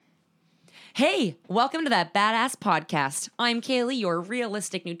Hey, welcome to That Badass Podcast. I'm Kaylee, your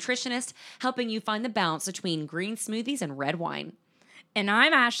realistic nutritionist, helping you find the balance between green smoothies and red wine. And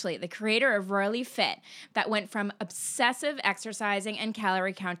I'm Ashley, the creator of Royally Fit, that went from obsessive exercising and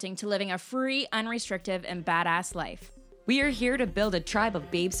calorie counting to living a free, unrestricted, and badass life. We are here to build a tribe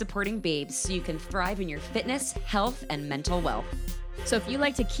of babes supporting babes so you can thrive in your fitness, health, and mental wealth. So if you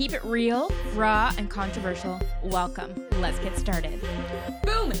like to keep it real, raw, and controversial, welcome. Let's get started.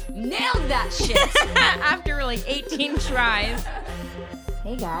 Boom! Nailed that shit! After like 18 tries.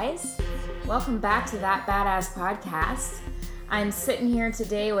 Hey guys, welcome back to That Badass Podcast. I'm sitting here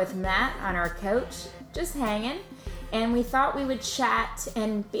today with Matt on our couch, just hanging, and we thought we would chat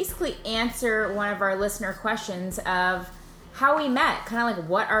and basically answer one of our listener questions of how we met, kind of like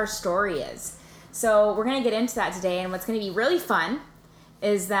what our story is. So we're going to get into that today, and what's going to be really fun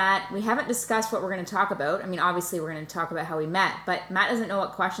is that we haven't discussed what we're going to talk about. I mean, obviously we're going to talk about how we met, but Matt doesn't know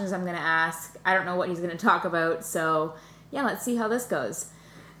what questions I'm going to ask. I don't know what he's going to talk about, so yeah, let's see how this goes.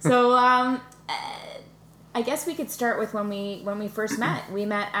 So I guess we could start with when we first met. We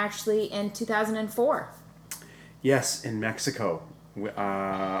met actually in 2004. Yes, in Mexico.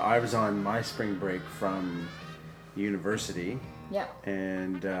 I was on my spring break from university. Yep.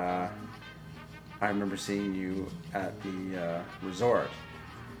 And I remember seeing you at the resort.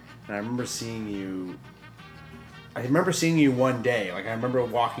 And I remember seeing you one day. Like, I remember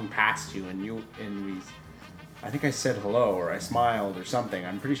walking past you I think I said hello or I smiled or something.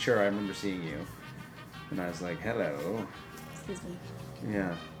 I'm pretty sure I remember seeing you. And I was like, hello. Excuse me.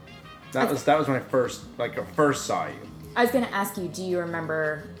 Yeah. That was when I first saw you. I was going to ask you, do you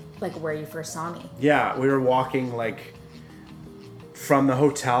remember like where you first saw me? Yeah, we were walking like from the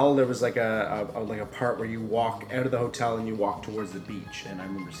hotel. There was like a part where you walk out of the hotel and you walk towards the beach, and I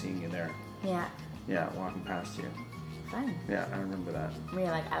remember seeing you there. Yeah. Yeah, walking past you. Fun. Yeah, I remember that. You're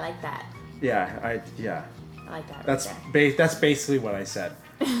like, I like that. Yeah, I like that. That's basically what I said.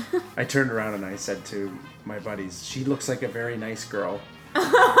 I turned around and I said to my buddies, "She looks like a very nice girl that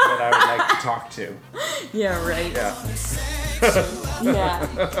I would like to talk to." Yeah, right. Yeah.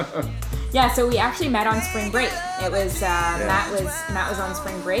 Yeah. Yeah, so we actually met on spring break. It was Matt was on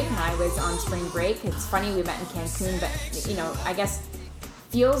spring break and I was on spring break. It's funny we met in Cancun, but I guess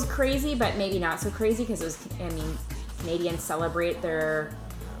feels crazy, but maybe not so crazy because Canadians celebrate their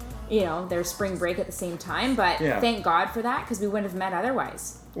spring break at the same time, but Thank God for that because we wouldn't have met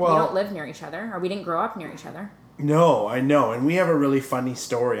otherwise. Well, we don't live near each other, or we didn't grow up near each other. No, I know, and we have a really funny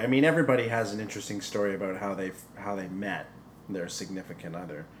story. I mean, everybody has an interesting story about how they met their significant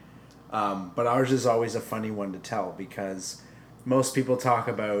other. But ours is always a funny one to tell because most people talk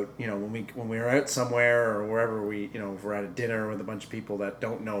about, when we were out somewhere or wherever if we're at a dinner with a bunch of people that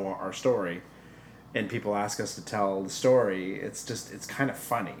don't know our story and people ask us to tell the story, it's kind of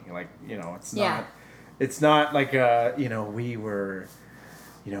funny. Like, it's not like, we were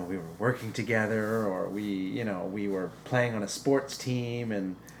working together or we were playing on a sports team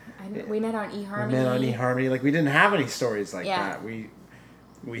and we met on eHarmony. Like, we didn't have any stories like that.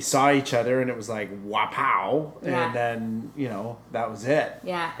 We saw each other and it was like, wow. Yeah. And then, that was it.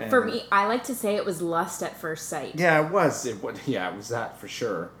 Yeah. And for me, I like to say it was lust at first sight. Yeah, it was. It was that for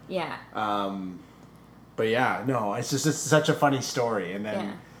sure. Yeah. But yeah, no, it's such a funny story. And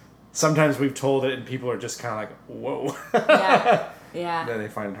then sometimes we've told it and people are just kind of like, whoa. Yeah. Yeah. Then they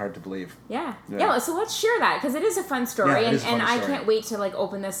find it hard to believe. Yeah. So let's share that because it is a fun story, and story. I can't wait to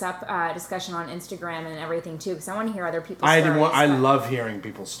open this up discussion on Instagram and everything too because I want to hear other people's stories. I love hearing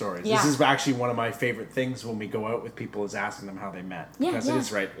people's stories. Yeah. This is actually one of my favorite things when we go out with people is asking them how they met because it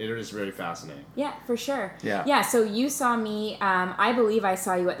is really fascinating. Yeah, for sure. Yeah. Yeah. So you saw me. I believe I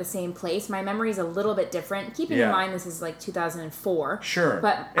saw you at the same place. My memory is a little bit different. Keeping in mind this is like 2004. Sure.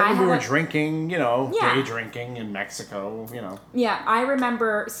 But we were drinking, day drinking in Mexico, Yeah, I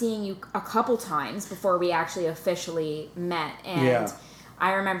remember seeing you a couple times before we actually officially met, and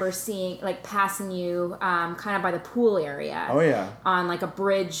I remember passing you kind of by the pool area. Oh yeah. On like a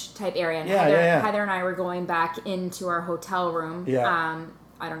bridge type area. And Heather and I were going back into our hotel room. Yeah.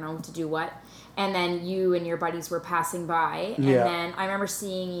 I don't know to do what, and then you and your buddies were passing by, and then I remember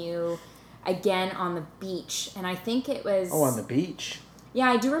seeing you again on the beach, and I think it was. Oh, on the beach. Yeah,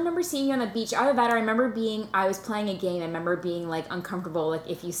 I do remember seeing you on the beach. Out of that, I was playing a game. I remember being uncomfortable,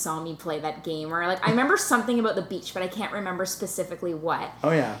 if you saw me play that game, or I remember something about the beach, but I can't remember specifically what.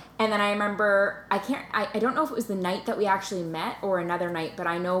 Oh yeah. And then I remember, I don't know if it was the night that we actually met or another night, but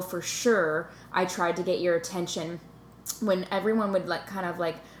I know for sure I tried to get your attention when everyone would kind of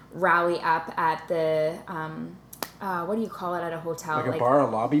rally up at the what do you call it at a hotel? Like a bar, a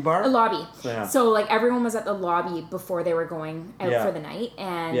lobby bar? A lobby. Yeah. So like everyone was at the lobby before they were going out Yeah. for the night,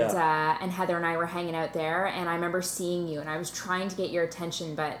 and and Heather and I were hanging out there, and I remember seeing you, and I was trying to get your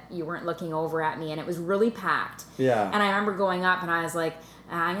attention, but you weren't looking over at me, and it was really packed. Yeah. And I remember going up, and I was like,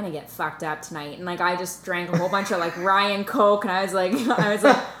 I'm gonna get fucked up tonight, and like I just drank a whole bunch of like Ryan Coke, and I was like,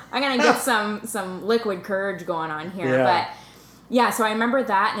 I'm gonna get some liquid courage going on here, Yeah. but. Yeah, so I remember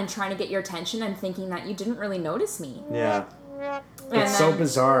that and trying to get your attention and thinking that you didn't really notice me. Yeah. And It's so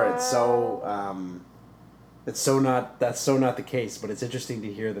bizarre. It's so not, that's so not the case, but it's interesting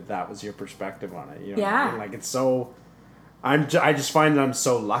to hear that was your perspective on it. You know what I mean? Like it's so, I just find that I'm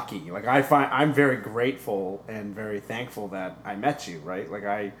so lucky. Like I'm very grateful and very thankful that I met you, right? Like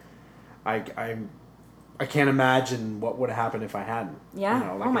I can't imagine what would happen if I hadn't. Yeah. You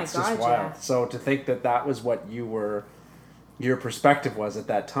know, like Oh my it's just God, wild. yeah. So to think that was what your perspective was at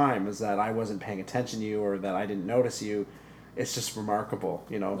that time, is that I wasn't paying attention to you or that I didn't notice you. It's just remarkable,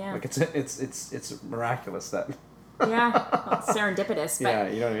 you know. Yeah. Like it's miraculous that. Yeah, well, serendipitous. But, Yeah,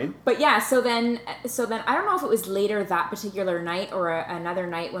 you know what I mean. But yeah, so then I don't know if it was later that particular night or another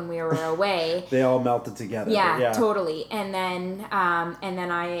night when we were away. They all melted together. Yeah, but yeah. totally. And then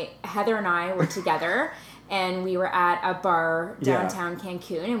Heather and I were together. And we were at a bar downtown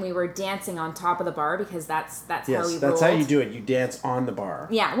Cancun, and we were dancing on top of the bar because that's how we rolled. That's how you do it. You dance on the bar.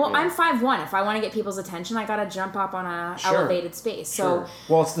 Yeah, well, I'm 5'1". If I want to get people's attention, I gotta jump up on a elevated space. So,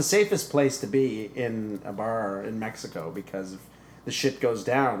 well, it's the safest place to be in a bar in Mexico because if the shit goes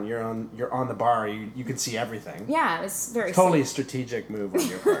down, you're on the bar. You can see everything. yeah, it was very Totally a safe. strategic move on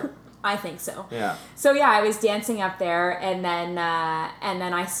your part. I think so. Yeah. So yeah, I was dancing up there, and then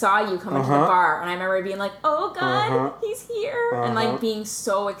I saw you come into the bar, and I remember being like, "Oh God, he's here!" and like being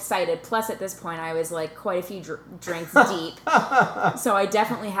so excited. Plus, at this point, I was like quite a few drinks deep, so I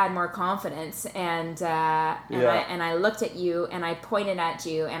definitely had more confidence. And I looked at you, and I pointed at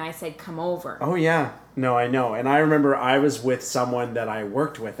you, and I said, "Come over." Oh yeah, no, I know, and I remember I was with someone that I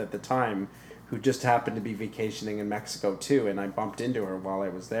worked with at the time, who just happened to be vacationing in Mexico too, and I bumped into her while I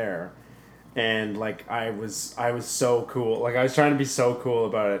was there, and like I was so cool, like I was trying to be so cool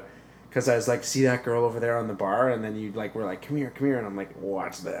about it, because I was like, see that girl over there on the bar, and then you like were like, come here, and I'm like,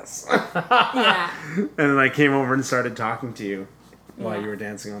 watch this. Yeah. And then I came over and started talking to you while you were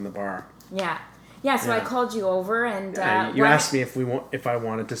dancing on the bar. Yeah. Yeah, so I called you over, and you asked me if I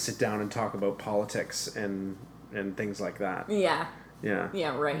wanted to sit down and talk about politics and things like that. Yeah. Yeah.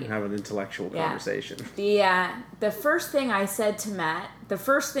 Yeah, right. Have an intellectual conversation. The first thing I said to Matt, the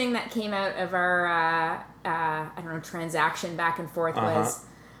first thing that came out of our transaction back and forth was,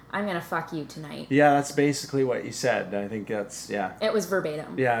 "I'm gonna fuck you tonight." Yeah, that's basically what you said. I think that's It was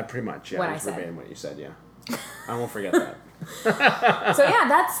verbatim. Yeah, pretty much. Yeah, What it I was said. verbatim what you said. Yeah, I won't forget that. So yeah,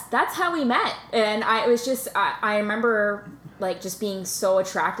 that's how we met, and I remember like just being so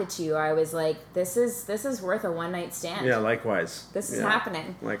attracted to you. I was like, this is worth a one night stand. Yeah, likewise. This is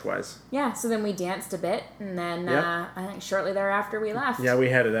happening. Likewise. Yeah, so then we danced a bit, and then I think shortly thereafter we left. Yeah, we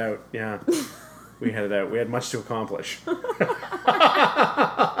headed out. Yeah, we headed out. We had much to accomplish.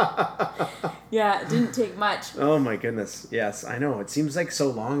 Yeah, it didn't take much. Oh my goodness. Yes, I know. It seems like so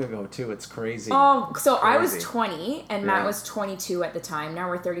long ago too. It's crazy. Oh, so I was Crazy. 20 and Matt Yeah. was 22 at the time. Now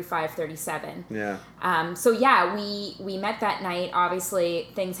we're 35, 37. Yeah. So yeah, we met that night. Obviously,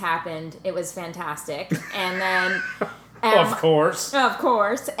 things happened. It was fantastic. And then Of course. Of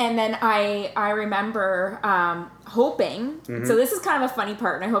course. And then I remember hoping. So this is kind of a funny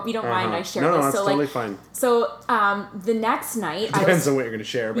part, and I hope you don't mind I share No, this. that's So totally like, fine. so the next night Depends on what you're going to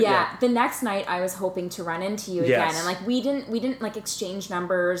share, but yeah. the next night I was hoping to run into you again, Yes. and like we didn't like exchange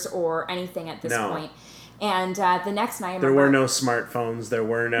numbers or anything at this No. point. And the next night I There remember, were no smartphones. There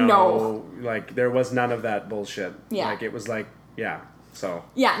were No. like, there was none of that bullshit. Yeah. Like, it was like, yeah. So.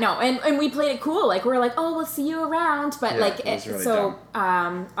 Yeah, no, and we played it cool. Like, we were like, oh, we'll see you around. But, Yeah, like, it was really so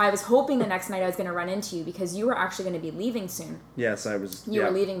I was hoping the next night I was going to run into you because you were actually going to be leaving soon. Yes, I was. You yeah.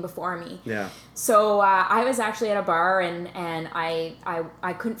 were leaving before me. Yeah. So I was actually at a bar, and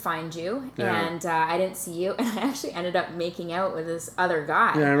I couldn't find you, Yeah. and I didn't see you, and I actually ended up making out with this other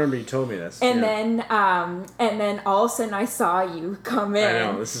guy. Yeah, I remember you told me this. And yeah. then all of a sudden I saw you come in. I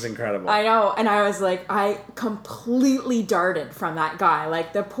know, this is incredible. I know, and I was like, I completely darted from that guy,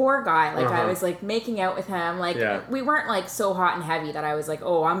 like the poor guy. Like I was like making out with him. Like Yeah. we weren't like so hot and heavy that I was like,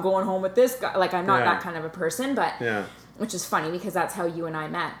 oh, I'm going home with this guy. Like I'm not Yeah. that kind of a person, but Yeah. which is funny because that's how you and I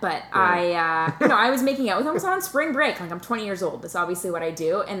met. But Yeah. I was making out with him. I was on spring break. Like I'm 20 years old. That's obviously what I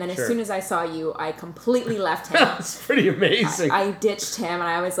do. And then as Sure. soon as I saw you, I completely left him. That's pretty amazing. I ditched him, and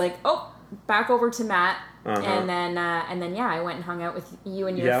I was like, oh, back over to Matt, and then yeah, I went and hung out with you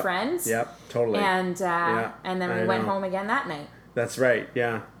and your friends. Yep, totally. And then we went home again that night. That's right.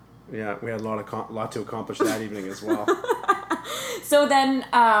 Yeah, yeah. We had a lot to accomplish that evening as well. So then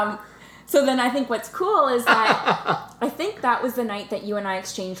I think what's cool is that I think that was the night that you and I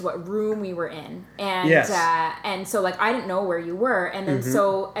exchanged what room we were in, and and so like I didn't know where you were, and then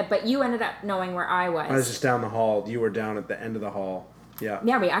but you ended up knowing where I was. I was just down the hall. You were down at the end of the hall. Yeah.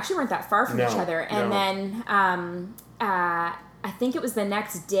 Yeah, we actually weren't that far from each other, and then I think it was the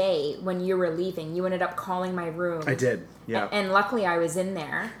next day when you were leaving. You ended up calling my room. I did. Yeah. And luckily I was in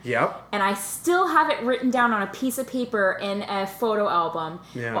there. Yep. And I still have it written down on a piece of paper in a photo album.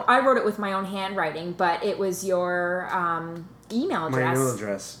 Yeah. Well, I wrote it with my own handwriting, but it was your email address. My email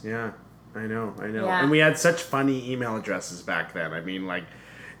address. Yeah. I know. Yeah. And we had such funny email addresses back then. I mean, like,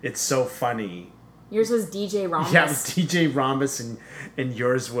 it's so funny. Yours was DJ Rhombus. Yeah, it was DJ Rhombus, and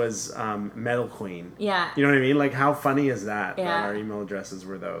yours was Metal Queen. Yeah. You know what I mean? Like, how funny is that? Yeah. That our email addresses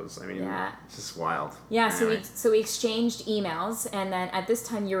were those. I mean, it's just wild. Yeah, anyway. so we exchanged emails, and then at this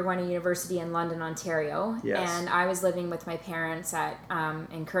time you were going to university in London, Ontario. Yes. And I was living with my parents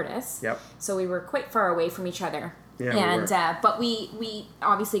in Curtis. Yep. So we were quite far away from each other. Yeah, and we were. But we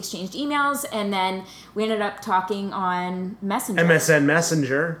obviously exchanged emails, and then we ended up talking on Messenger. MSN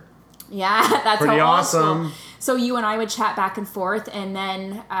Messenger. Yeah, that's Pretty how awesome. School. So you and I would chat back and forth, and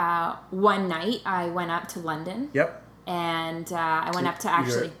then one night I went up to London. Yep. And I went up to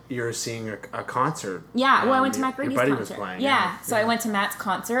actually... You were seeing a concert. Yeah, well, I went to Matt Grady's your buddy concert. Was playing. Yeah, so I went to Matt's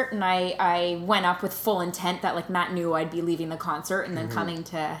concert, and I went up with full intent that, like, Matt knew I'd be leaving the concert and then coming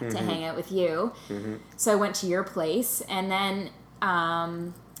to hang out with you. Mm-hmm. So I went to your place, and then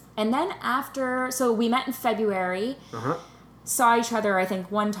after... So we met in February. Uh-huh. Saw each other, I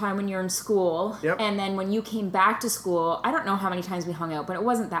think, one time when you were in school. Yep. And then when you came back to school, I don't know how many times we hung out, but it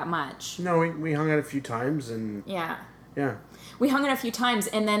wasn't that much. No, we hung out a few times, and... Yeah. Yeah. We hung out a few times,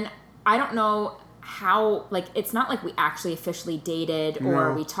 and then I don't know how, like, it's not like we actually officially dated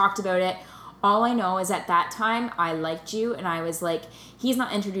or we talked about it. All I know is at that time, I liked you, and I was like, he's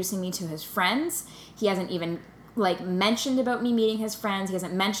not introducing me to his friends. He hasn't even, like, mentioned about me meeting his friends. He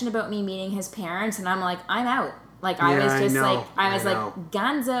hasn't mentioned about me meeting his parents, and I'm like, I'm out. Like, I was just like,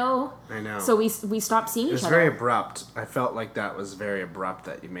 Gonzo. I know. So we stopped seeing each other. It was very abrupt. I felt like that was very abrupt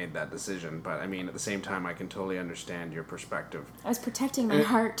that you made that decision. But, I mean, at the same time, I can totally understand your perspective. I was protecting my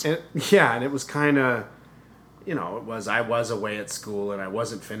heart. And it was kind of, you know, I was away at school, and I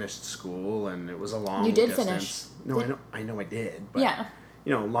wasn't finished school, and it was a long distance. You did finish. No, I know I did. But,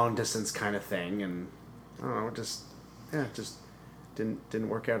 you know, long distance kind of thing, and, I don't know, it just didn't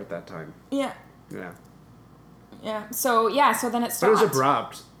work out at that time. Yeah. Yeah. Yeah. So then it stopped. But it was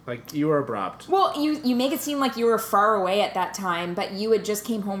abrupt. Like, you were abrupt. Well, you make it seem like you were far away at that time, but you had just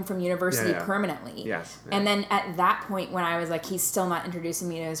came home from university permanently. Yes. Yeah. And then at that point when I was like, he's still not introducing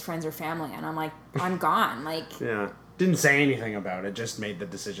me to his friends or family, and I'm like, I'm gone. Like. Yeah. Didn't say anything about it. Just made the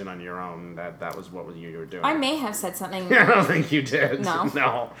decision on your own that was what you were doing. I may have said something. I don't think you did. No.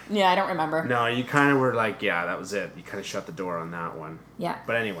 No. Yeah, I don't remember. No, you kind of were like, yeah, that was it. You kind of shut the door on that one. Yeah.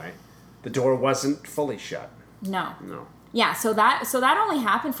 But anyway, the door wasn't fully shut. No. No. Yeah, so that only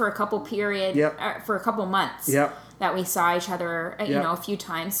happened for a couple for a couple months. Yep. That we saw each other, you know, a few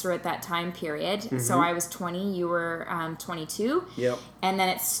times throughout that time period. Mm-hmm. So I was 20, you were 22. Yep. And then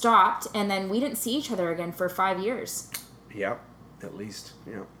it stopped, and then we didn't see each other again for 5 years. Yep. At least.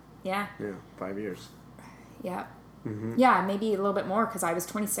 Yep. Yeah. Yeah. 5 years. Yeah. Mm-hmm. Yeah, maybe a little bit more because I was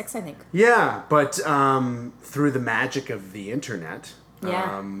 26, I think. Yeah, but through the magic of the internet,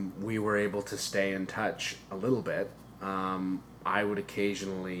 we were able to stay in touch a little bit. I would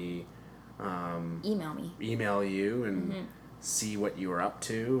occasionally email you and see what you were up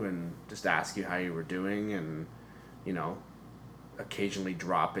to and just ask you how you were doing, and, you know, occasionally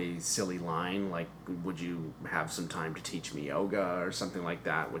drop a silly line like, would you have some time to teach me yoga or something like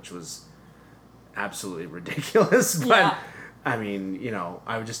that, which was absolutely ridiculous. But I mean, you know,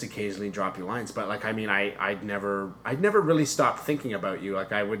 I would just occasionally drop you lines, but like, I mean, I'd never really stopped thinking about you.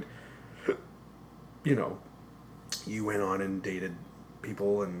 Like, I would, you know, you went on and dated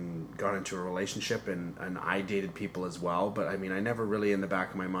people and got into a relationship, and I dated people as well, but I mean, I never really in the back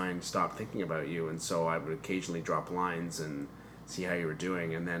of my mind stopped thinking about you, and so I would occasionally drop lines and see how you were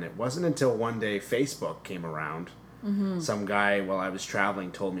doing. And then it wasn't until one day Facebook came around. Mm-hmm. Some guy, while I was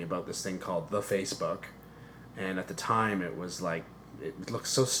traveling, told me about this thing called the Facebook, and at the time it was like, it looked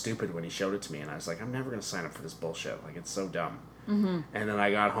so stupid when he showed it to me, and I was like, I'm never going to sign up for this bullshit, like, it's so dumb. Mm-hmm. And then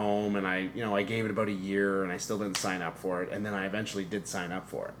I got home, and I gave it about a year, and I still didn't sign up for it, and then I eventually did sign up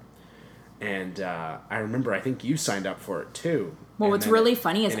for it. And I remember, I think you signed up for it too. Well, what's really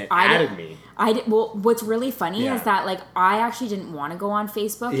funny is it I added didn't, me. what's really funny Yeah. is that like I actually didn't want to go on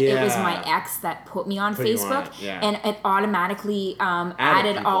Facebook. It was Yeah. my ex that put me on Put you Facebook, on it, yeah. and it automatically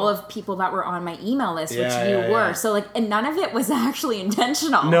added people. all of people that were on my email list, which Yeah, you yeah, were. yeah. So like, and none of it was actually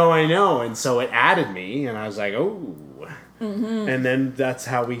intentional. No, I know. And so it added me, and I was like, oh. Mm-hmm. And then that's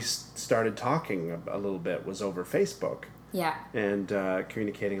how we started talking a little bit, was over Facebook. Yeah. And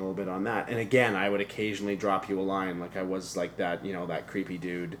communicating a little bit on that. And again, I would occasionally drop you a line, like I was like that, that creepy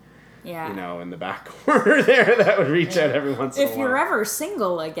dude, Yeah. in the back corner there that would reach out every once in a while. If you're ever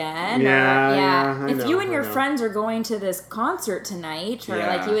single again, Yeah, I if know, you and your I know. friends are going to this concert tonight, or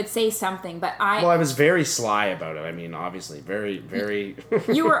Yeah. like you would say something, but Well, I was very sly about it. I mean, obviously, very, very...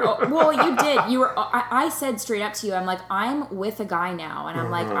 you were, well, you did. You were, I said straight up to you, I'm like, I'm with a guy now, and I'm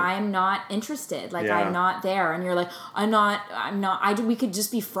like, I'm not interested. Like, Yeah. I'm not there. And you're like, we could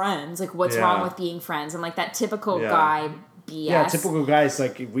just be friends. Like, what's Yeah. wrong with being friends? And like that typical Yeah. guy BS. Yeah, typical guys,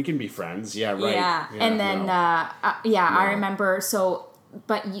 like, we can be friends. Yeah, right. Yeah. And then, no. I remember, so,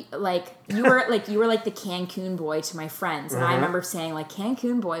 but you were like the Cancun boy to my friends. And I remember saying like,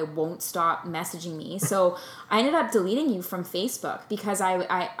 Cancun boy won't stop messaging me. So I ended up deleting you from Facebook because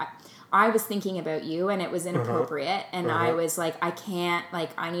I was thinking about you and it was inappropriate. And I was like, I can't, like,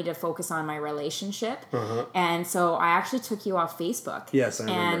 I need to focus on my relationship. And so I actually took you off Facebook. Yes, I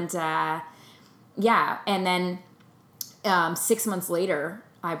remember. And, and then 6 months later,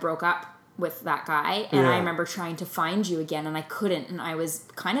 I broke up with that guy, and I remember trying to find you again, and I couldn't, and I was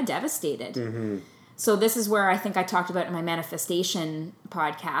kind of devastated. So this is where I think I talked about in my manifestation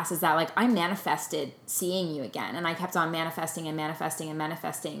podcast, is that like I manifested seeing you again, and I kept on manifesting and manifesting and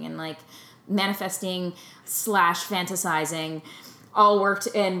manifesting, and like manifesting / fantasizing all worked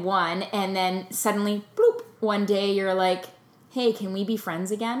in one, and then suddenly, bloop, one day you're like, hey, can we be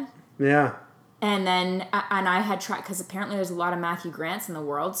friends again? Yeah. And then, and I had tried, because apparently there's a lot of Matthew Grants in the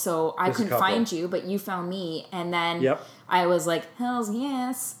world, so I There's a couldn't couple. find you, but you found me, and then Yep. I was like, hells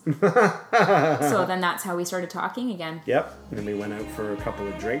yes. So then that's how we started talking again. Yep. And then we went out for a couple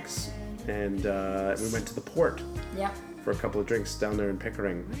of drinks, and we went to the port Yep. for a couple of drinks down there in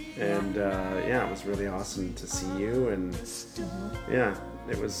Pickering. And it was really awesome to see you, and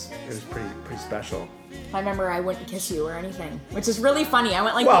it was pretty special. I remember I wouldn't kiss you or anything, which is really funny. I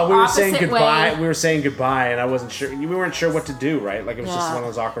went like Well, the we were opposite saying goodbye. way. We were saying goodbye, and I wasn't sure. We weren't sure what to do, right? Like it was just Yeah. one of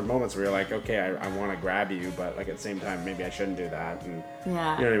those awkward moments where you're like, okay, I want to grab you, but like at the same time, maybe I shouldn't do that. And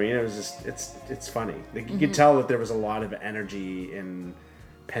Yeah. you know what I mean? It was just it's funny. Like, you could tell that there was a lot of energy and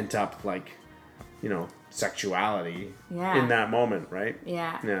pent up, like, sexuality Yeah. in that moment, right?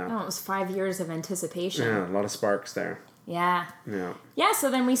 Yeah. Yeah. No, it was 5 years of anticipation. Yeah, a lot of sparks there. Yeah. Yeah. Yeah,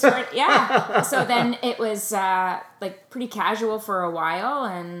 so then we started, so then it was like pretty casual for a while,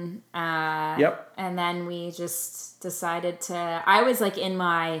 and Yep. and then we just decided I was like in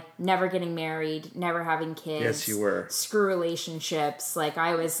my never getting married, never having kids. Yes, you were. Screw relationships. Like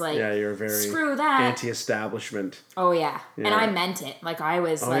I was like, Yeah, you're very screw that. anti-establishment. Oh yeah. And Yeah. I meant it. Like I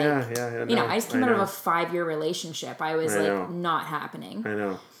was Oh, like, yeah, I just came out of know. a 5-year relationship. I was I like know. not happening. I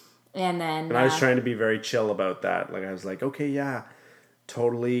know. And then And I was trying to be very chill about that. Like I was like, okay, yeah,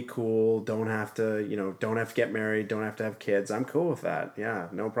 totally cool. Don't have to get married. Don't have to have kids. I'm cool with that. Yeah,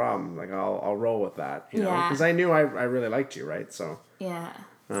 no problem. Like I'll roll with that. Yeah. Because I knew I really liked you, right? So yeah.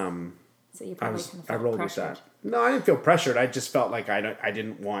 So you I probably kind of I felt rolled pressured. with that. No, I didn't feel pressured. I just felt like I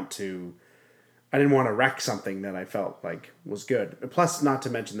didn't want to wreck something that I felt like was good. Plus, not to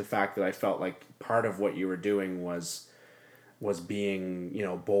mention the fact that I felt like part of what you were doing was being,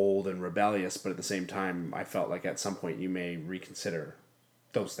 bold and rebellious, but at the same time, I felt like at some point you may reconsider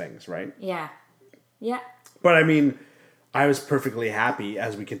those things, right? Yeah. Yeah. But I mean, I was perfectly happy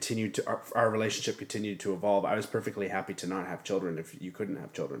as we continued to, our relationship continued to evolve. I was perfectly happy to not have children if you couldn't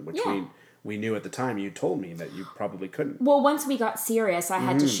have children, which Yeah. we knew at the time. You told me that you probably couldn't. Well, once we got serious, I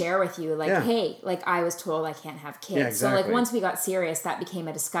had to share with you, like, Yeah. hey, like, I was told I can't have kids. Yeah, So, like, exactly. once we got serious, that became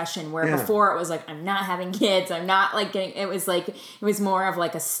a discussion where Yeah. before it was like, I'm not having kids. I'm not, like, it was more of,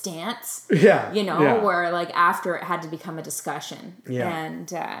 like, a stance, Yeah. Yeah. where, like, after it had to become a discussion. Yeah.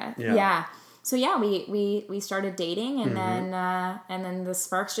 And, Yeah. So, yeah, we started dating, and then the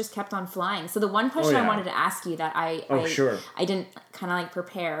sparks just kept on flying. So, the one question I yeah. wanted to ask you that I Sure. I didn't kind of, like,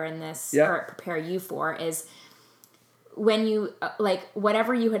 prepare in this, Yeah. or prepare you for is, when you like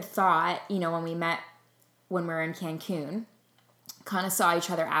whatever you had thought, when we met when we were in Cancun, kind of saw each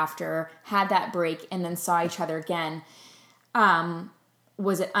other after, had that break, and then saw each other again.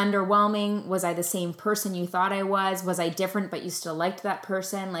 Was it underwhelming? Was I the same person you thought I was? Was I different but you still liked that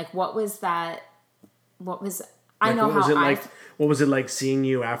person? Like, what was that? What was I Like, know what was how it I like? What was it like seeing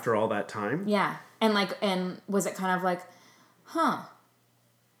you after all that time? yeah, and was it kind of like, Huh.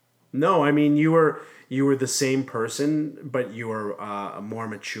 No, I mean you were the same person, but you were more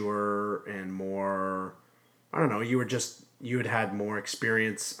mature and more. I don't know. You had more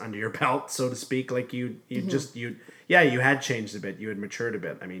experience under your belt, so to speak. Like you had changed a bit. You had matured a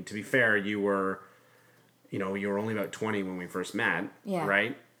bit. I mean, to be fair, you were only about 20 when we first met,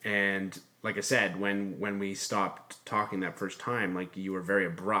 right? And like I said, when we stopped talking that first time, like you were very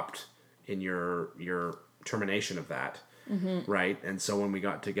abrupt in your termination of that. Right. And so when we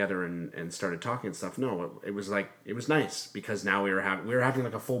got together and started talking and stuff, it was nice because now we were having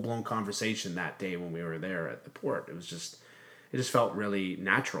like a full blown conversation that day when we were there at the port. It just felt really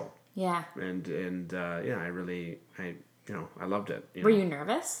natural. Yeah. And I loved it. Were you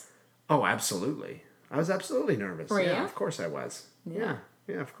nervous? Oh, absolutely. I was absolutely nervous. Were you? Of course I was. Yeah.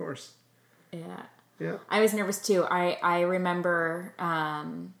 Yeah, of course. Yeah. Yeah. I was nervous too. I remember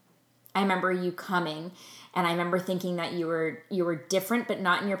you coming, and I remember thinking that you were different, but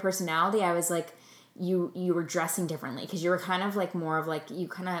not in your personality. I was like, you were dressing differently because you were kind of like more of like, you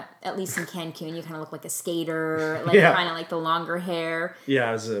kind of, at least in Cancun, you kind of look like a skater, like kind of like the longer hair. Yeah,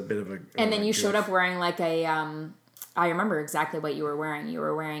 I was a bit of a. And then you showed up wearing like a. I remember exactly what you were wearing. You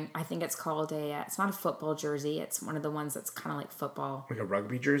were wearing, I think it's called it's not a football jersey. It's one of the ones that's kind of like football. Like a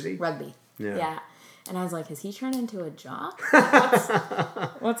rugby jersey? Rugby. Yeah. And I was like, has he turned into a jock?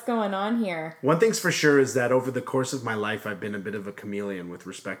 Like, what's going on here? One thing's for sure is that over the course of my life, I've been a bit of a chameleon with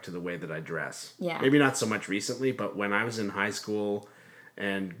respect to the way that I dress. Yeah. Maybe not so much recently, but when I was in high school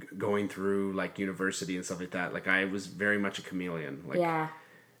and going through like university and stuff like that, like I was very much a chameleon. Like, yeah.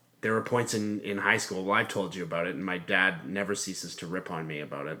 There were points in high school, well, I've told you about it, and my dad never ceases to rip on me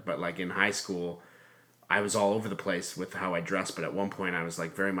about it, but like in high school, I was all over the place with how I dressed, but at one point I was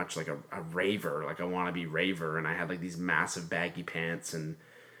like very much like a raver, like a wannabe raver, and I had like these massive baggy pants, and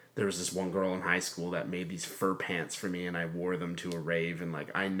there was this one girl in high school that made these fur pants for me, and I wore them to a rave, and like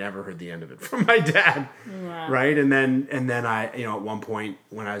I never heard the end of it from my dad, right? And then I, at one point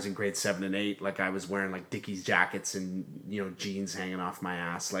when I was in grade 7 and 8, like I was wearing like Dickies jackets and jeans hanging off my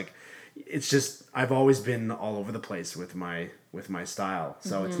ass. Like it's just I've always been all over the place with my style,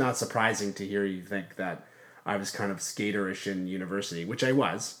 so it's not surprising to hear you think that I was kind of skaterish in university, which I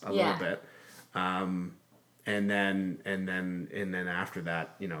was a little bit. And then after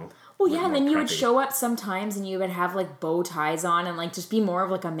that, Well, yeah, and then you would show up sometimes and you would have like bow ties on and like just be more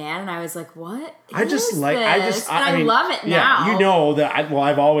of like a man. And I was like, what? I mean, love it now. Yeah, you know that.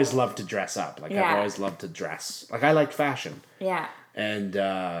 I've always loved to dress up. Like I've always loved to dress. Like I liked fashion. Yeah. And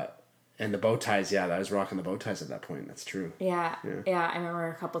the bow ties, I was rocking the bow ties at that point. That's true. Yeah. I remember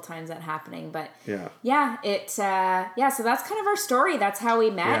a couple times that happening, but yeah, so that's kind of our story. That's how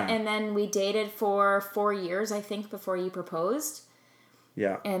we met, Yeah. and then we dated for 4 years, I think, before you proposed.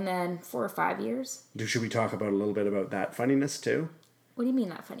 Yeah. And then 4 or 5 years. Should we talk about a little bit about that funniness too? What do you mean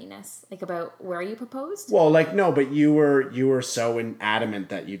that funniness? Like about where you proposed? Well, like no, but you were so adamant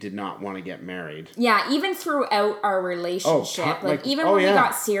that you did not want to get married. Yeah, even throughout our relationship, when we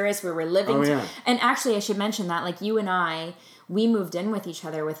got serious, we were living. And actually, I should mention that, like you and we moved in with each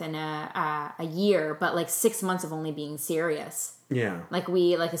other within a year, but like 6 months of only being serious. Yeah. Like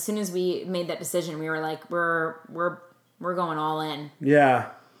as soon as we made that decision, we were like, we're going all in.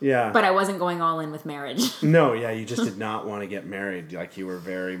 Yeah. Yeah. But I wasn't going all in with marriage. No, yeah, you just did not want to get married. Like you were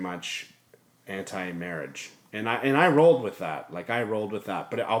very much anti-marriage. And I rolled with that. Like I rolled with that.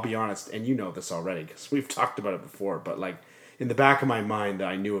 But I'll be honest, and you know this already because we've talked about it before, but like in the back of my mind,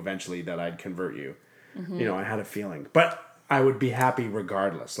 I knew eventually that I'd convert you. Mm-hmm. I had a feeling. But I would be happy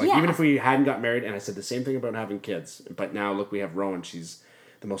regardless. Like even if we hadn't got married, and I said the same thing about having kids, but now look, we have Rowan. She's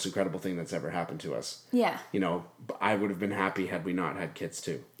the most incredible thing that's ever happened to us. Yeah. I would have been happy had we not had kids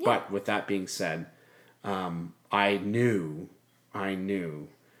too. Yeah. But with that being said, I knew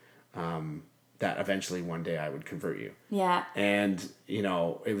that eventually one day I would convert you. Yeah. And,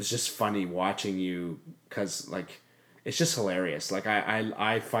 it was just funny watching you because, like, it's just hilarious. Like,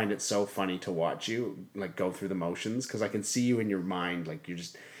 I find it so funny to watch you, like, go through the motions because I can see you in your mind. Like,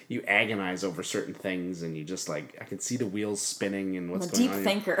 you agonize over certain things and you just like, I can see the wheels spinning and what's going on. I'm a deep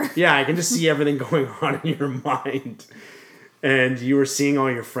thinker. Yeah, I can just see everything going on in your mind. And you were seeing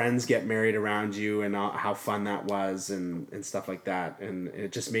all your friends get married around you and how fun that was and stuff like that. And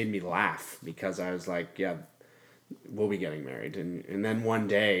it just made me laugh because I was like, yeah, we'll be getting married. And then one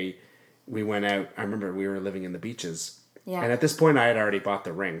day we went out. I remember we were living in the beaches. Yeah. And at this point I had already bought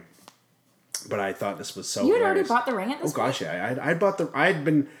the ring. But I thought this was so. You had already bought the ring at this point? Oh gosh, yeah.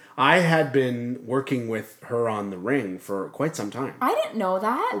 I had been working with her on the ring for quite some time. I didn't know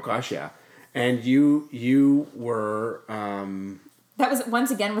that. Oh gosh, yeah. And you were. That was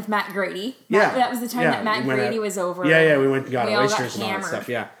once again with Matt Grady. Yeah. That was the time that Matt Grady was over. Yeah, we went and got we all oysters got and all that hammered. stuff.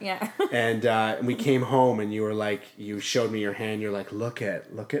 Yeah. Yeah. And we came home and you were like, you showed me your hand. You're like, look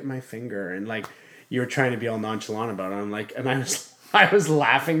at my finger. And like, you were trying to be all nonchalant about it. I'm like, and I was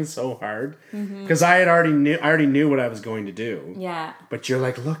laughing so hard because I already knew what I was going to do. Yeah. But you're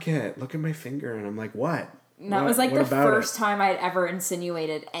like, look at my finger. And I'm like, what? And that was like the first time I'd ever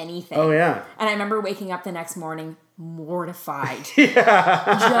insinuated anything. Oh, yeah. And I remember waking up the next morning mortified.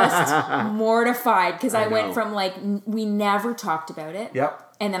 Just mortified because I went from like, we never talked about it.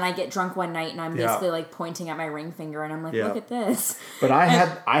 Yep. And then I get drunk one night and I'm basically like pointing at my ring finger and I'm like, look at this. But I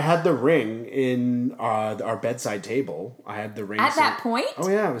had the ring in our bedside table. I had the ring. At that point? Oh,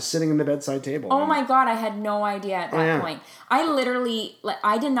 yeah. I was sitting in the bedside table. Oh, my God. I had no idea at that point. I literally, like,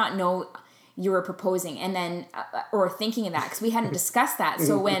 I did not know you were proposing and then or thinking of that because we hadn't discussed that.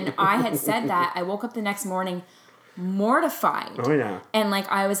 So when I had said that, I woke up the next morning mortified. Oh yeah. And like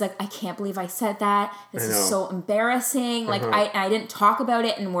I was like, I can't believe I said that. This is so embarrassing. Like I didn't talk about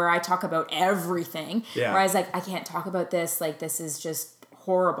it, and where I talk about everything. Yeah. Where I was like, I can't talk about this. Like this is just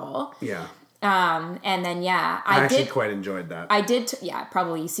horrible. Yeah. And then I actually quite enjoyed that. I did.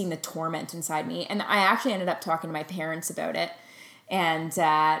 Probably seen the torment inside me, and I actually ended up talking to my parents about it. And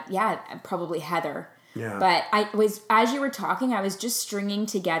probably Heather. Yeah. But I was, as you were talking, I was just stringing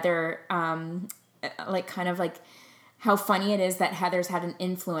together, like kind of like how funny it is that Heather's had an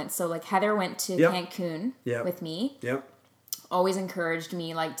influence. So like Heather went to Cancun with me. Yep. Always encouraged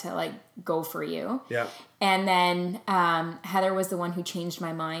me like to like go for you. Yep. And then Heather was the one who changed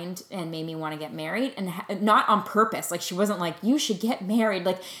my mind and made me want to get married, and not on purpose. Like she wasn't like, you should get married.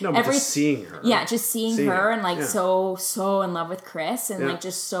 Like no, but just seeing her. Yeah, just seeing her and like so in love with Chris and like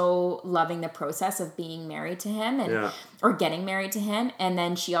just so loving the process of being married to him and or getting married to him. And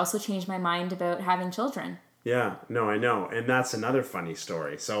then she also changed my mind about having children. Yeah, no, I know. And that's another funny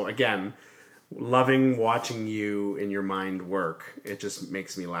story. So again, loving watching you in your mind work. It just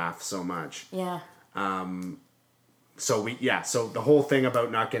makes me laugh so much. Yeah. So the whole thing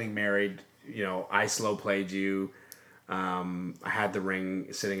about not getting married, you know, I slow played you. I had the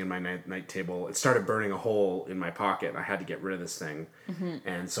ring sitting in my night table. It started burning a hole in my pocket. I had to get rid of this thing. Mm-hmm.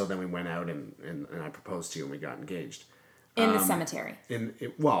 And so then we went out and I proposed to you and we got engaged. In the cemetery.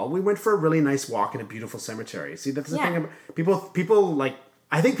 We went for a really nice walk in a beautiful cemetery. See, that's the thing about people like,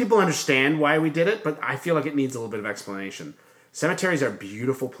 I think people understand why we did it, but I feel like it needs a little bit of explanation. Cemeteries are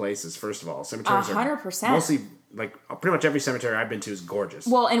beautiful places, first of all. Cemeteries 100%. are mostly, like, pretty much every cemetery I've been to is gorgeous.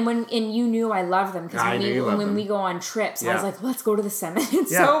 Well, and you knew I love them because when we go on trips, I was like, let's go to the cemetery.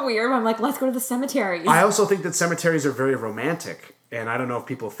 It's so weird. I'm like, let's go to the cemeteries. I also think that cemeteries are very romantic, and I don't know if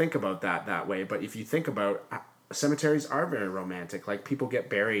people think about that way, but if you think about cemeteries are very romantic. Like, people get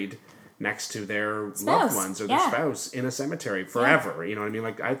buried next to their loved ones or their spouse in a cemetery forever. You know what I mean?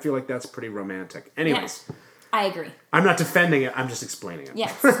 Like, I feel like that's pretty romantic. Anyways. Yeah, I agree. I'm not defending it. I'm just explaining it.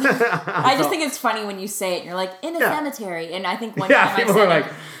 Yes. I just think it's funny when you say it and you're like, in a cemetery. And I think one time I said like,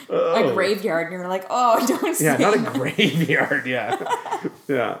 a graveyard and you're like, oh, don't say that. Yeah, not a graveyard.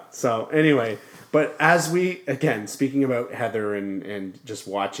 Yeah. So anyway, but as we, again, speaking about Heather and just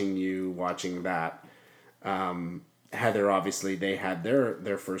watching that, Heather, obviously, they had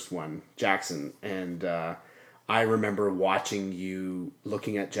their first one, Jackson, and I remember watching you,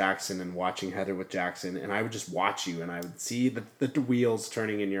 looking at Jackson and watching Heather with Jackson, and I would just watch you, and I would see the wheels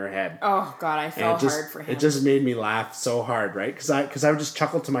turning in your head. Oh, God, I felt hard for him. It just made me laugh so hard, right? Because I would just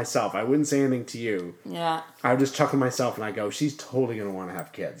chuckle to myself. I wouldn't say anything to you. Yeah. I would just chuckle to myself, and I go, she's totally going to want to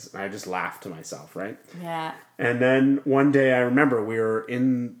have kids. And I just laugh to myself, right? Yeah. And then one day I remember we were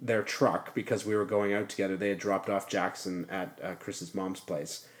in their truck because we were going out together. They had dropped off Jackson at Chris's mom's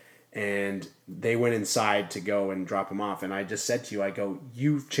place. And they went inside to go and drop him off. And I just said to you, I go,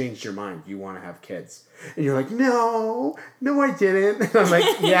 you've changed your mind. You want to have kids. And you're like, no, I didn't. And I'm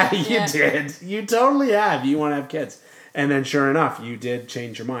like, yeah, you did. You totally have. You want to have kids. And then sure enough, you did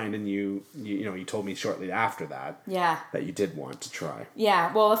change your mind. And you told me shortly after that. Yeah. That you did want to try.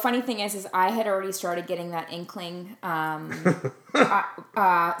 Yeah. Well, the funny thing is I had already started getting that inkling.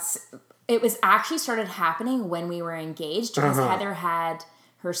 It was actually started happening when we were engaged because Heather had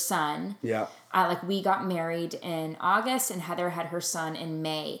her son. Yeah. Like we got married in August and Heather had her son in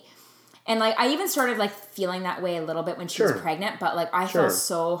May. And like I even started like feeling that way a little bit when she was pregnant, but like I fell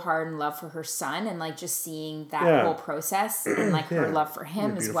so hard in love for her son and like just seeing that whole process and like her love for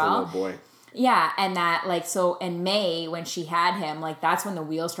him as well. Little boy. Yeah, and that like so in May when she had him, like that's when the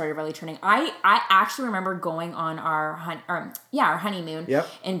wheels started really turning. I actually remember going on our honeymoon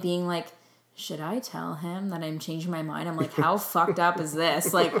and being like, should I tell him that I'm changing my mind? I'm like, how fucked up is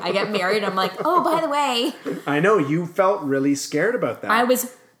this? Like, I get married, I'm like, oh, by the way. I know, you felt really scared about that. I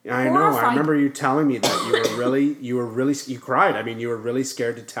was I know. horrified. I remember you telling me that you cried. I mean, you were really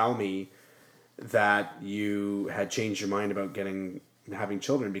scared to tell me that you had changed your mind about having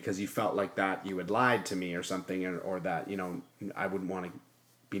children because you felt like that you had lied to me or something, or that, I wouldn't want to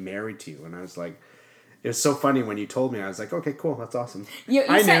be married to you. And I was like, it was so funny when you told me. I was like, okay, cool, that's awesome. You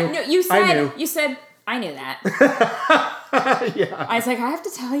said, I knew that. Yeah. I was like, I have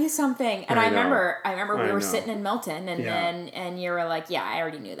to tell you something. And I remember we were know. sitting in Milton and you were like, yeah, I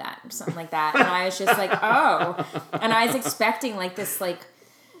already knew that, or something like that. And I was just like, oh. And I was expecting like this, like,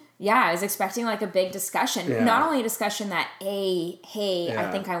 I was expecting like a big discussion. Yeah. Not only a discussion that A, hey, Yeah.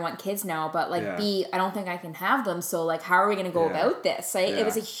 I think I want kids now, but like Yeah. B, I don't think I can have them. So like, how are we going to go about this? Like, It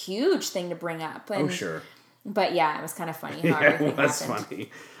was a huge thing to bring up. And, Sure. But yeah, it was kind of funny how Yeah, everything it was happened. funny.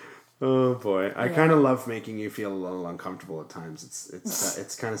 Oh boy, I kind of love making you feel a little uncomfortable at times.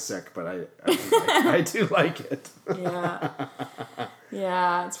 It's kind of sick, but I do like it.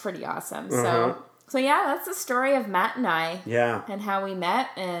 Yeah, it's pretty awesome. Uh-huh. So yeah, that's the story of Matt and I. Yeah. And how we met,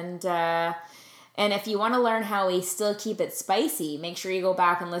 and if you want to learn how we still keep it spicy, make sure you go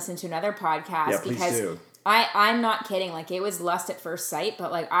back and listen to another podcast. Yeah, please because do. I'm not kidding. Like, it was lust at first sight,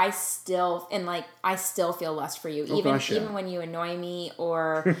 but like I still feel lust for you, even when you annoy me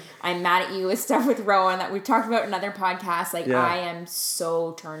or I'm mad at you with stuff with Rowan that we've talked about in another podcast. Like, I am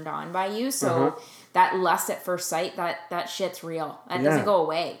so turned on by you. So that lust at first sight, that shit's real. That doesn't go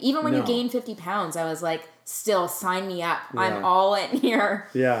away. Even when you gain 50 pounds, I was like, still sign me up. Yeah. I'm all in here.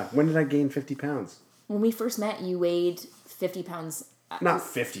 Yeah. When did I gain 50 pounds? When we first met, you weighed 50 pounds. Not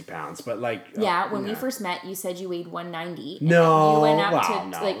 50 pounds, but like... When we first met, you said you weighed 190. And No. you went up to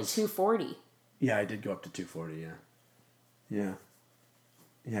no, like 240. Yeah, I did go up to 240, yeah. Yeah.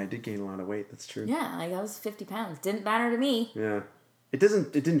 Yeah, I did gain a lot of weight, that's true. Yeah, like that was 50 pounds. Didn't matter to me. Yeah. It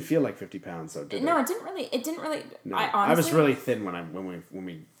didn't feel like 50 pounds though, did it? No, it didn't really. No. I honestly, I was really thin when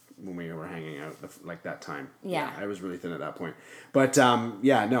we were hanging out like that time. Yeah. I was really thin at that point. But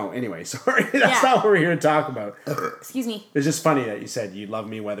anyway, sorry. That's not what we're here to talk about. Excuse me. It's just funny that you said you love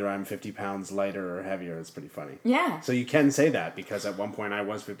me whether I'm 50 pounds lighter or heavier. It's pretty funny. Yeah. So you can say that because at one point I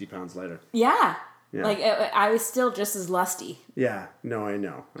was 50 pounds lighter. Yeah. Yeah. Like I was still just as lusty. Yeah. No, I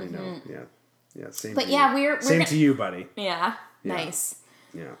know. Yeah. Yeah. Same. But to yeah, you. we're same to you, buddy. Yeah. Yeah. Nice.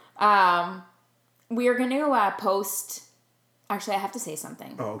 Yeah. We're going to post. Actually, I have to say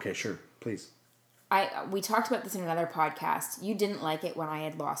something. Oh, okay. Sure. Please. We talked about this in another podcast. You didn't like it when I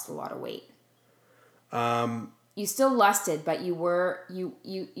had lost a lot of weight. You still lusted, but you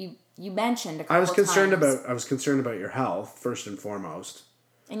mentioned a couple I was concerned times, about your health first and foremost.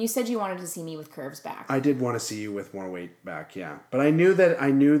 and you said you wanted to see me with curves back. I did want to see you with more weight back, yeah. But I knew that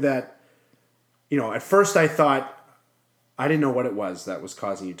at first I thought I didn't know what it was that was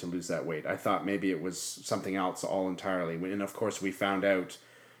causing you to lose that weight. I thought maybe it was something else all entirely. And of course we found out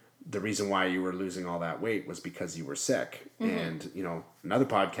the reason why you were losing all that weight was because you were sick. Mm-hmm. And, another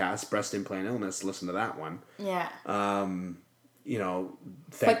podcast, Breast Implant Illness, listen to that one. Yeah. Thank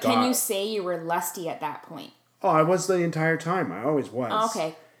God. Can you say you were lusty at that point? Oh, I was the entire time. I always was. Oh,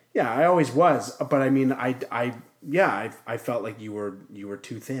 okay. Yeah, I always was. But I mean, I felt like you were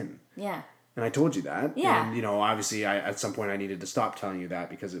too thin. Yeah. And I told you that. Yeah. And obviously, at some point I needed to stop telling you that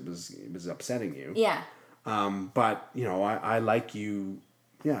because it was upsetting you. Yeah. But I like you.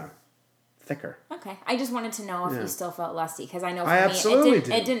 Yeah. Thicker. Okay. I just wanted to know if you still felt lusty because I know for I me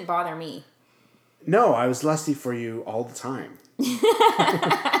absolutely it didn't bother me. No, I was lusty for you all the time.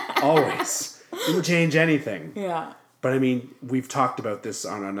 Always. Didn't change anything. Yeah. But I mean, we've talked about this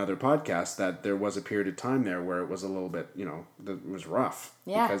on another podcast that there was a period of time there where it was a little bit, it was rough.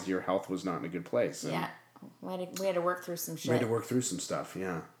 Yeah. Because your health was not in a good place. And Yeah. We had to work through some shit. we had to work through some stuff,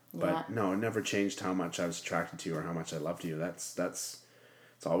 yeah. But Yeah. no, it never changed how much I was attracted to you or how much I loved you.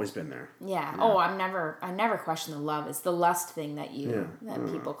 It's always been there. Yeah. Oh, I never question the love. It's the lust thing that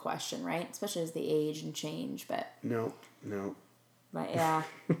people question, right? Especially as they age and change. But No. But yeah.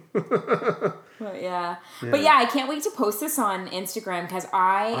 But yeah, I can't wait to post this on Instagram because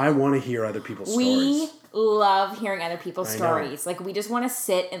I want to hear other people's we stories. love hearing other people's I know. stories. Like, we just want to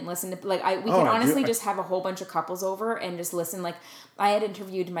sit and listen to, like, we Oh, can I honestly do. just have a whole bunch of couples over and just listen. Like, I had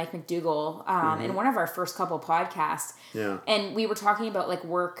interviewed Mike McDougall in one of our first couple podcasts. Yeah. And we were talking about, like,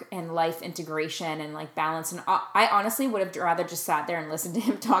 work and life integration and, like, balance. And I honestly would have rather just sat there and listened to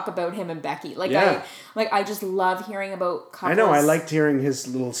him talk about him and Becky. Like, Yeah. I just love hearing about couples. I know. I liked hearing his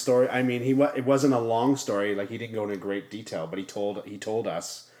little story. I mean, it wasn't a long story. Like, he didn't go into great detail, but he told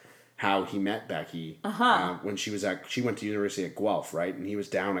us how he met Becky when she went to university at Guelph, right? And he was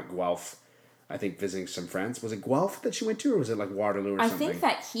down at Guelph I think visiting some friends. Was it Guelph that she went to, or was it like Waterloo or something? I think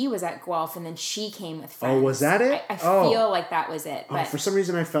that he was at Guelph and then she came with friends. Oh, was that it? I feel like that was it. Oh, But for some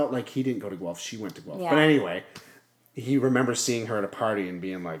reason I felt like he didn't go to Guelph. She went to Guelph. Yeah. But anyway, he remembers seeing her at a party and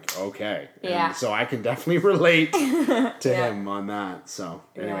being like, okay. And Yeah. so I can definitely relate to him on that. So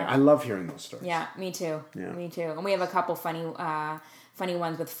anyway, Yeah. I love hearing those stories. yeah, me too. Yeah. Me too. And we have a couple funny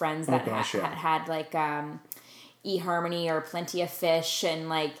ones with friends that had like eHarmony or Plenty of Fish, and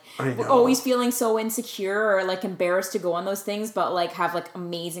like we're always feeling so insecure or like embarrassed to go on those things, but like have like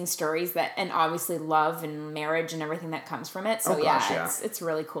amazing stories that, and obviously love and marriage and everything that comes from it. So it's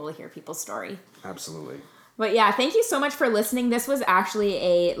really cool to hear people's story. Absolutely. But yeah, thank you so much for listening. This was actually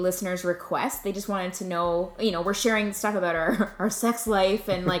a listener's request. They just wanted to know, we're sharing stuff about our sex life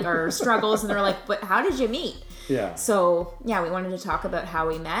and like our struggles, and they're like, but how did you meet? Yeah. So yeah, we wanted to talk about how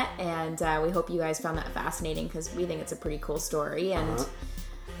we met, and we hope you guys found that fascinating, because we think it's a pretty cool story, and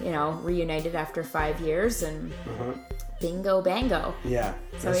reunited after 5 years, and bingo bango. Yeah.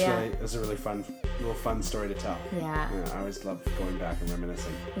 So That's a really fun story to tell. Yeah. I always love going back and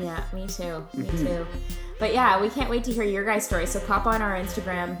reminiscing. Yeah, me too. Me too. But yeah, we can't wait to hear your guys' stories. So pop on our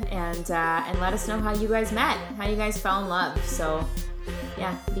Instagram and let us know how you guys met, how you guys fell in love. So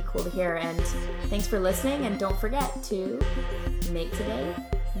yeah, it'd be cool to hear. And thanks for listening. And don't forget to make today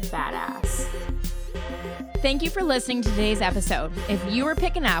badass. Thank you for listening to today's episode. If you were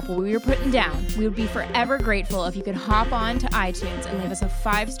picking up what we were putting down, we would be forever grateful if you could hop on to iTunes and leave us a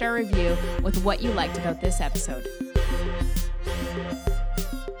 5-star review with what you liked about this episode.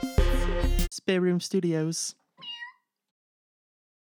 Spare Room Studios.